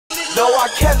No, I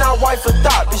cannot wife a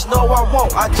thought, bitch, no I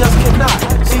won't, I just cannot.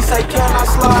 She say, can I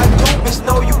slide through, bitch,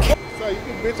 no you can't. So you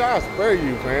can, bitch, I'll spare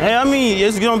you, man. Hey, I mean,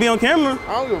 it's gonna be on camera.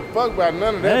 I don't give a fuck about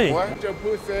none of that, boy. Put your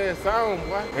pussy ass on,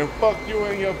 boy, and fuck you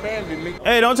and your family, nigga.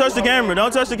 Hey, don't touch the camera,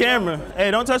 don't touch the camera.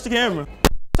 Hey, don't touch the camera.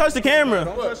 Touch the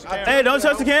camera. Hey, don't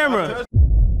touch the camera.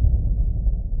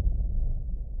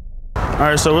 All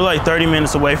right, so we're like 30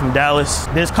 minutes away from Dallas.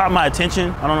 This caught my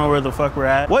attention. I don't know where the fuck we're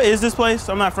at. What is this place?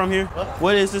 I'm not from here.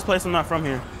 What is this place? I'm not from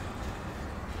here.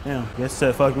 Damn, guess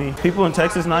said fuck me. People in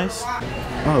Texas nice.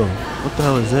 Oh, what the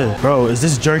hell is this? Bro, is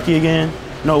this jerky again?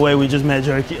 No way, we just met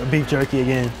jerky, beef jerky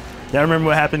again. Y'all remember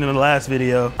what happened in the last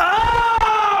video? Oh,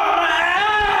 my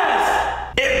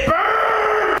ass! It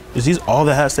burned! Is these all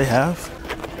the hats they have?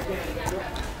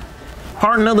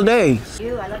 Heart another day.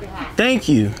 I love your hat. Thank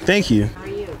you, thank you. How are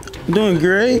you? I'm doing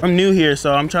great. I'm new here,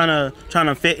 so I'm trying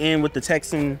to fit in with the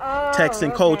Texan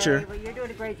culture. Well, you're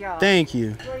doing a great job. Thank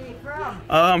you. Where are you from?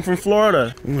 I'm from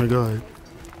Florida. Oh my God.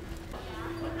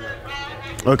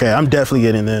 Okay, I'm definitely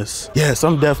getting this. Yes,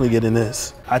 I'm definitely getting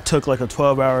this. I took like a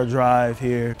 12-hour drive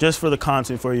here just for the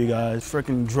content for you guys.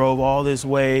 Freaking drove all this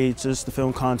way just to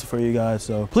film content for you guys.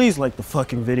 So please like the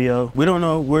fucking video. We don't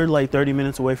know, we're like 30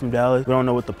 minutes away from Dallas. We don't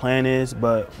know what the plan is,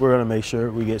 but we're gonna make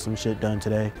sure we get some shit done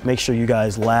today. Make sure you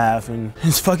guys laugh and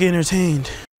it's fucking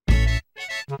entertained.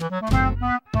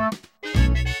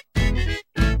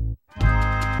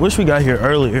 Wish we got here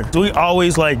earlier. We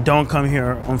always like don't come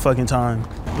here on fucking time.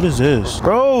 What is this?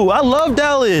 Bro, I love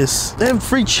Dallas. They have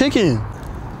free chicken.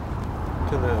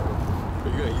 Kanel, are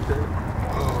you gonna eat that?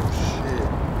 Oh shit.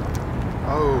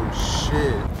 Oh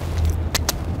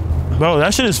shit. Bro,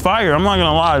 that shit is fire. I'm not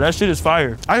gonna lie, that shit is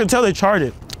fire. I can tell they charred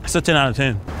it. It's a 10 out of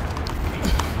 10.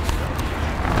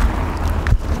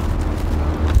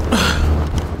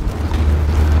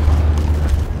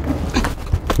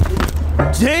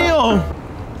 Damn!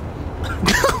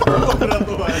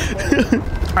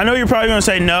 I know you're probably gonna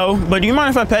say no, but do you mind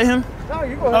if I pay him? No,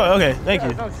 you go ahead. Oh, okay, thank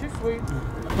you. No, she's sweet.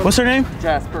 What's her name?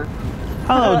 Jasper.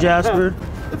 Hello, Jasper.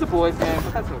 It's a boy's name,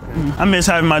 but that's okay. I miss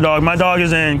having my dog. My dog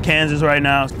is in Kansas right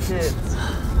now. Kids.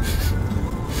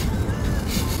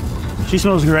 She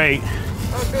smells great.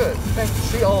 Oh, good.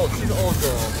 Thanks. She's an old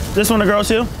girl. This one a girl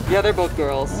too? Yeah, they're both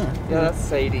girls. Yeah, that's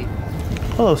Sadie.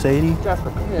 Hello, Sadie.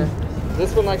 Jasper, come here.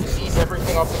 This one likes to eat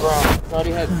everything off the ground. I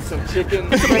already had some chicken.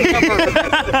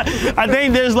 I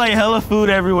think there's like hella food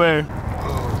everywhere.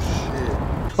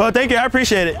 Oh shit. Well, thank you. I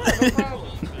appreciate it.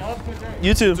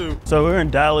 You too. So we're in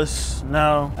Dallas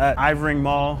now at Ivering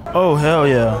Mall. Oh, hell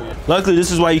yeah. Luckily, this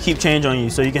is why you keep change on you,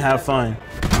 so you can have fun.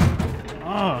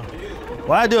 Oh,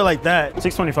 why I do it like that?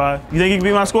 625. You think you can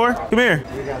beat my score? Come here.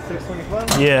 You got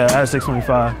 625? Yeah, I had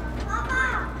 625.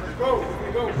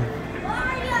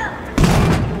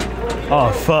 Oh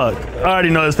fuck! I already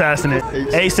know it's passing it.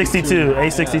 862,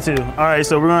 862. All right,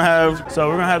 so we're gonna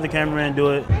have the cameraman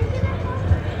do it.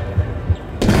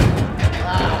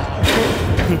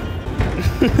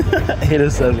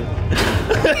 807.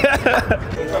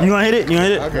 You gonna hit it? You gonna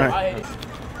hit it? Okay. All right.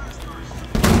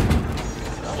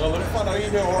 Well, let me find out you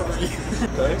didn't order you.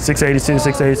 682,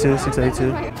 682,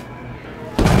 682.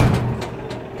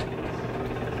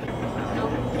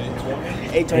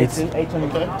 822,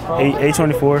 824.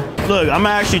 824. Look, I'm gonna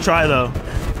actually try though.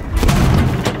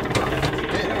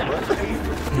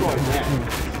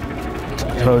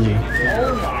 Told you.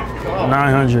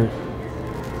 900.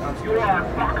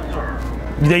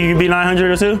 You think you can beat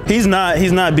 902? He's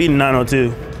not beating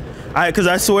 902. Cause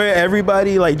I swear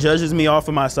everybody like judges me off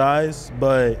of my size,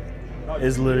 but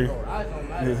it's literally,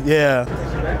 yeah.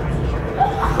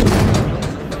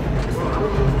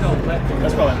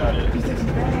 That's probably not it.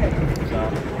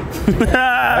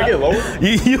 I get lower?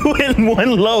 You went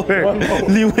one lower.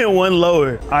 You went one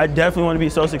lower. I definitely want to be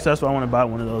so successful. I want to buy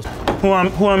one of those. Who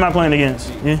am I playing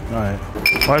against? Yeah? All right.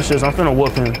 Watch this. I'm finna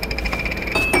whoop him.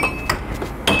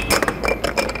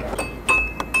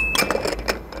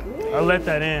 I let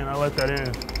that in. I let that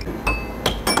in.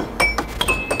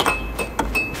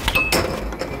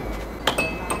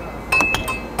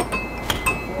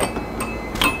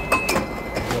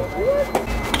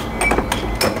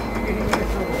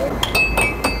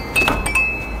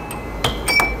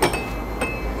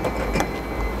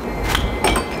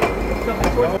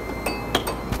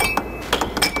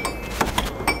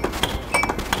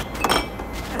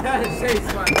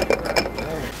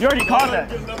 You already caught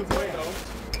that.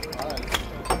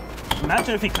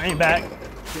 Imagine if he came back.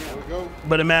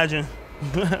 But imagine.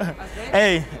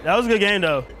 Hey, that was a good game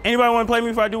though. Anybody want to play me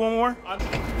if I do one more?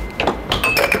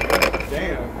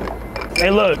 Damn. Hey,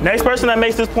 look, next person that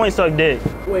makes this point suck dick.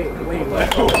 Wait.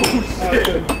 Oh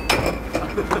shit.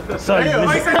 Suck dick.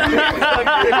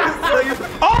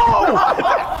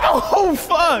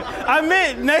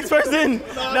 Next person.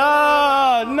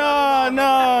 No.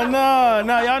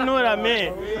 Y'all knew what I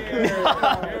meant.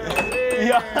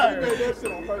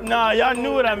 Y'all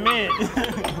knew what I meant.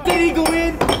 Did he go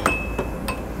in?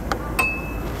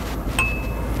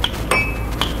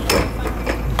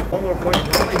 One more point.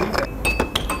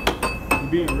 You're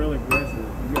being real aggressive.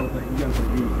 You gotta play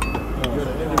beat.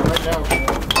 Right now.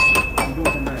 I'm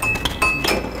doing tonight.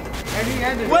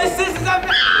 What sisters up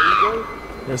there?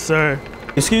 Yes, sir.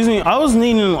 Excuse me, I was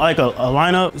needing like a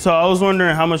lineup, so I was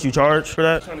wondering how much you charge for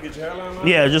that. Trying to get your hairline up?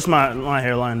 Yeah, just my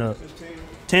hair lined up.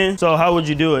 10? So how would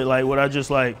you do it? Like, would I just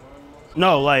like,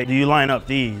 no, like, do you line up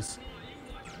these?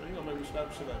 You gonna make me slap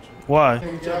shit at you. Why?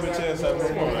 Get your bitch ass out of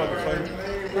here,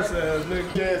 motherfucker. What's that,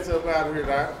 nigga? Get your ass up out of here,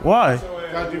 dog. Why?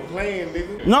 Cause you playing,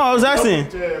 nigga. No, I was asking.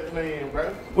 Get your ass playing, bro.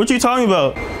 What you talking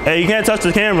about? Hey, you can't touch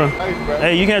the camera.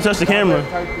 Hey, you can't touch the camera.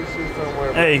 Type this shit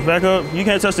somewhere, Hey, back up. You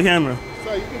can't touch the camera.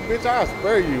 So you can, bitch, I'll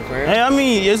spare you, man. Hey, I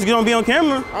mean, it's gonna be on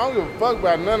camera. I don't give a fuck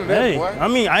about none of that, Hey, boy. I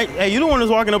mean, hey, you the one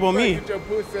that's walking up on me. Get your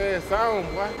pussy ass on,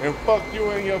 boy, and fuck you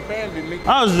and your family, nigga.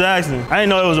 I was just asking. I didn't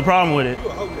know there was a problem with it. You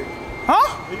a hoe nigga.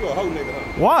 Huh? You a hoe nigga,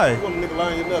 huh? Why? You want a nigga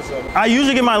line your nuts up. I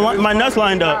usually get my nuts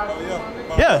lined up. Oh,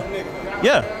 yeah? Yeah. Nigga.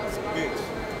 Yeah. Bitch.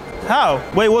 How?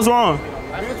 Wait, what's wrong?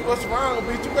 Bitch, what's wrong,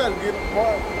 bitch? You better get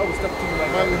apart. Oh, step to me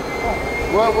like that.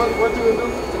 What you gonna do?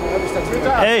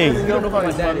 Hey. You don't know about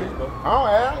my daddy.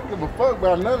 I don't give a fuck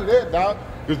about none of that, dog.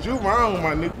 Cause you wrong,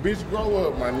 my nigga. Bitch, grow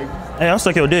up, my nigga. Hey, I'll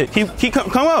suck your dick.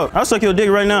 Come out. I'll suck your dick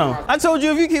right now. I told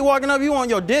you if you keep walking up, you want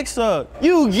your dick sucked.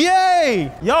 You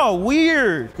gay. Y'all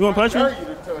weird. You wanna punch me? I dare you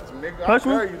to touch him, nigga. Punch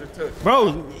me? I dare you to touch him.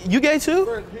 Bro, you gay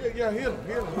too? Yeah, hit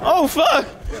him. Oh, fuck.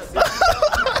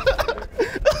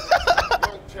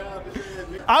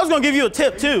 I was gonna give you a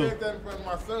tip too.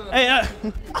 Hey,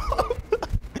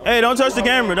 hey, don't touch the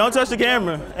camera. Don't touch the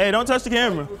camera. Hey, don't touch the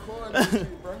camera.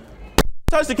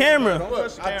 Touch the camera.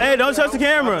 Hey, don't touch the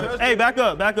camera. Hey, back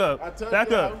up. Back up.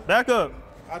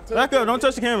 Don't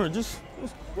touch the camera. Just.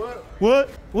 What?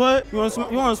 You want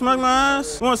to smack my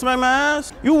ass? You want to smack my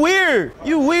ass? You weird.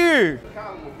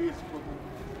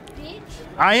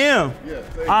 I am.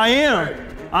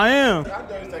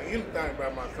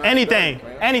 Anything.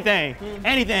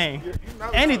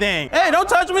 Hey, don't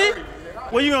touch me.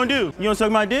 What you gonna do? You gonna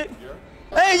suck my dick?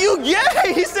 Hey, you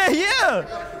gay. He said yeah.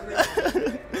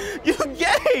 You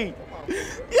gay.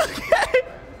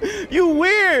 You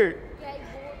weird.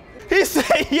 He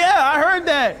said yeah, I heard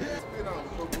that.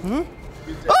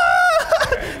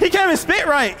 He can't even spit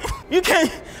right. You can't.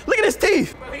 Look at his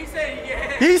teeth. He said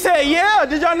yeah. He said yeah.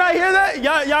 Did y'all not hear that?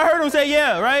 Y'all heard him say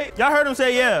yeah, right? Y'all heard him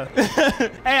say yeah.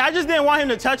 Hey, I just didn't want him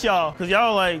to touch y'all because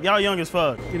y'all young as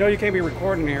fuck. You know you can't be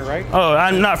recording here, right? Oh,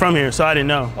 I'm not from here, so I didn't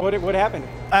know. What happened?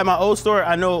 At my old store,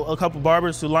 I know a couple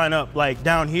barbers who line up like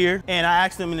down here, and I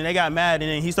asked them, and they got mad,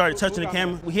 and then he started touching the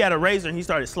camera. He had a razor, and he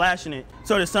stared slashing it.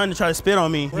 So his son tried to spit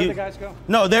on me. Where'd the guys go?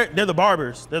 No, they're the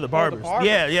barbers. They're the barbers. barbers?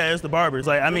 Yeah, it's the barbers.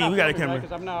 Like, I mean, we got a camera.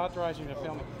 Because I'm not authorizing you to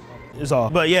film it. It's all.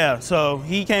 But yeah, so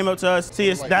he came up to us.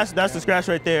 See, that's the scratch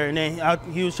right there, and then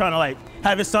he was trying to like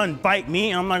have his son bite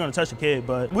me, and I'm not gonna touch the kid,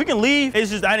 but we can leave.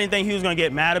 It's just I didn't think he was gonna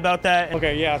get mad about that.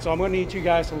 Okay, yeah. So I'm gonna need you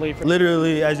guys to leave.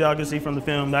 Literally, as y'all can see from the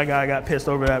film, that guy got pissed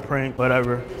over that prank.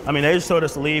 Whatever. I mean, they just told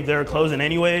us to leave. They were closing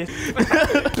anyways.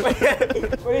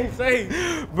 What did he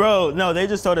say? Bro, no, they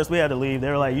just told us we had to leave. They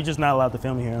were like, "You're just not allowed to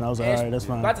film here," and I was like, "All right, that's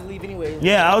fine." About to leave anyway.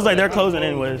 Yeah, I was like, "They're closing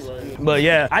anyways." But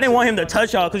yeah, I didn't want him to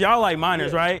touch y'all because y'all like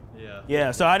minors, right?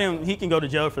 Yeah, so he can go to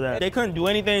jail for that. They couldn't do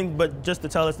anything but just to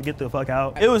tell us to get the fuck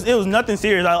out. It was nothing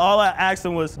serious. All I asked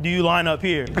him was, do you line up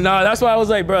here? No, that's why I was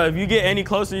like, bro, if you get any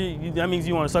closer, that means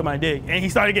you want to suck my dick. And he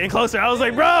started getting closer. I was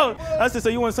like, bro. I said, so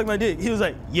you want to suck my dick? He was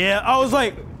like, yeah. I was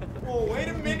like, Whoa, wait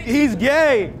a minute. he's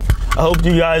gay. I hope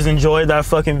you guys enjoyed that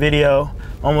fucking video.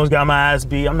 Almost got my ass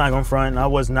beat. I'm not gonna front. I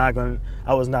was not gonna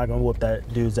whoop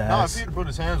that dude's ass. Nah, if he'd put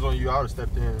his hands on you, I would have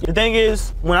stepped in. The thing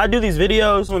is, when I do these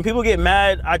videos, when people get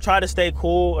mad, I try to stay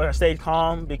cool or stay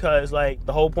calm because like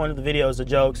the whole point of the video is a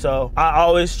joke. So I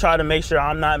always try to make sure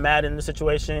I'm not mad in the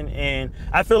situation. And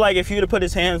I feel like if he'd have put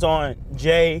his hands on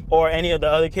Jay or any of the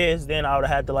other kids, then I would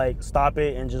have had to like stop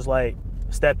it and just like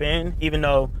step in, even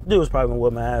though dude was probably gonna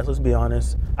whip my ass, let's be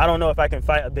honest. I don't know if I can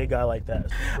fight a big guy like that.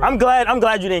 I'm glad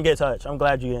you didn't get touched. I'm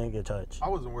glad you didn't get touched. I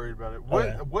wasn't worried about it.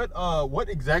 Okay. What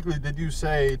exactly did you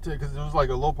say? Because it was like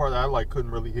a low part that I like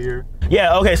couldn't really hear.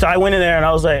 Yeah, okay, so I went in there and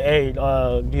I was like, hey, do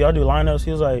y'all do lineups?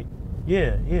 He was like,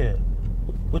 yeah.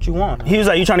 What you want? He was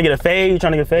like, you trying to get a fade?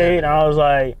 And I was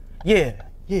like, yeah,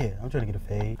 I'm trying to get a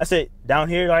fade. I said, down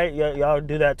here, right? Y'all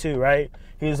do that too, right?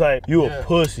 He was like, you a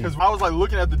pussy. Because I was like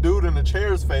looking at the dude in the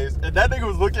chair's face, and that nigga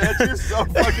was looking at you so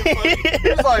fucking funny. He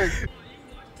was like,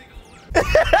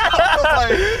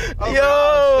 I was Yo,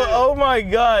 oh, shit. oh my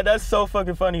God, that's so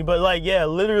fucking funny. But like, yeah,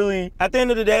 literally, at the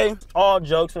end of the day, all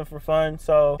jokes are for fun.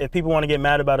 So if people want to get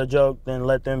mad about a joke, then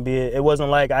let them be it. It wasn't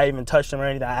like I even touched them or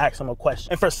anything. I asked them a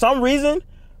question. And for some reason,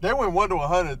 They went 1 to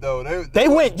 100 though. they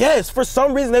went, yes, for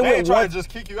some reason they They ain't went trying one. to just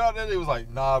kick you out there. They was like,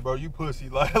 nah, bro, you pussy.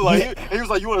 Like Yeah. he was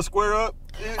like, you want to square up?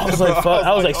 I was like, fuck.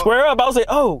 I was like, oh. square up. I was like,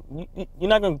 oh, you're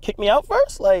not gonna kick me out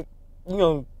first? Like, you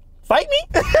gonna fight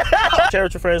me? Share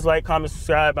with your friends, like, comment,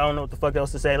 subscribe. I don't know what the fuck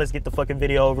else to say. Let's get the fucking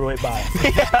video over with. Bye.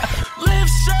 Live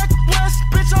Shack West,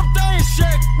 bitch, I'm dying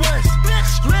Shack West.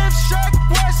 Bitch, live Shack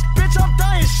West, bitch, I'm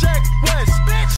dying Shack West. Bitch.